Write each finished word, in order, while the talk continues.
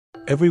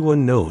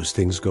Everyone knows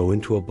things go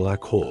into a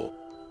black hole,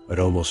 but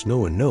almost no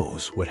one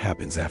knows what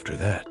happens after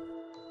that.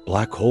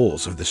 Black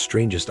holes are the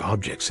strangest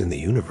objects in the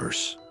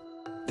universe.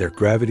 Their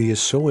gravity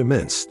is so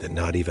immense that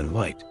not even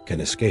light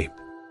can escape.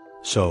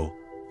 So,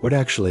 what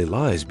actually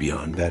lies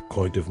beyond that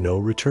point of no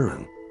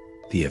return?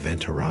 The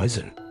event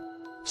horizon.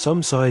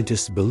 Some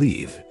scientists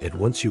believe that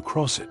once you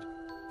cross it,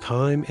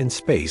 time and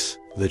space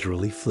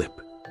literally flip.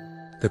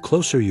 The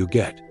closer you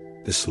get,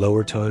 the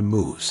slower time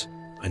moves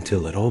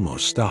until it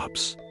almost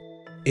stops.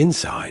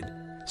 Inside,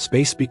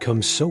 space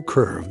becomes so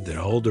curved that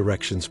all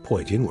directions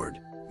point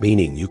inward,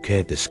 meaning you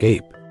can't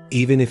escape,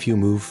 even if you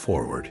move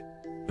forward.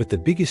 But the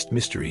biggest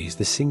mystery is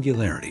the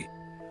singularity,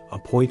 a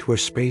point where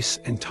space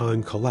and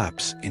time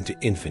collapse into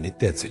infinite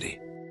density.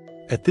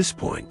 At this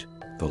point,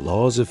 the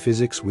laws of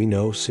physics we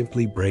know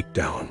simply break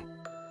down.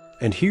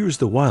 And here's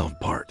the wild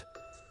part.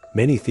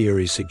 Many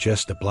theories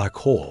suggest a black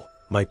hole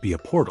might be a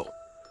portal,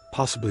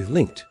 possibly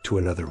linked to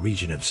another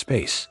region of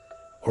space,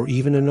 or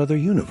even another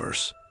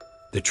universe.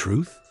 The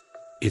truth?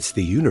 It's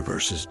the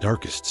universe's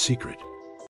darkest secret.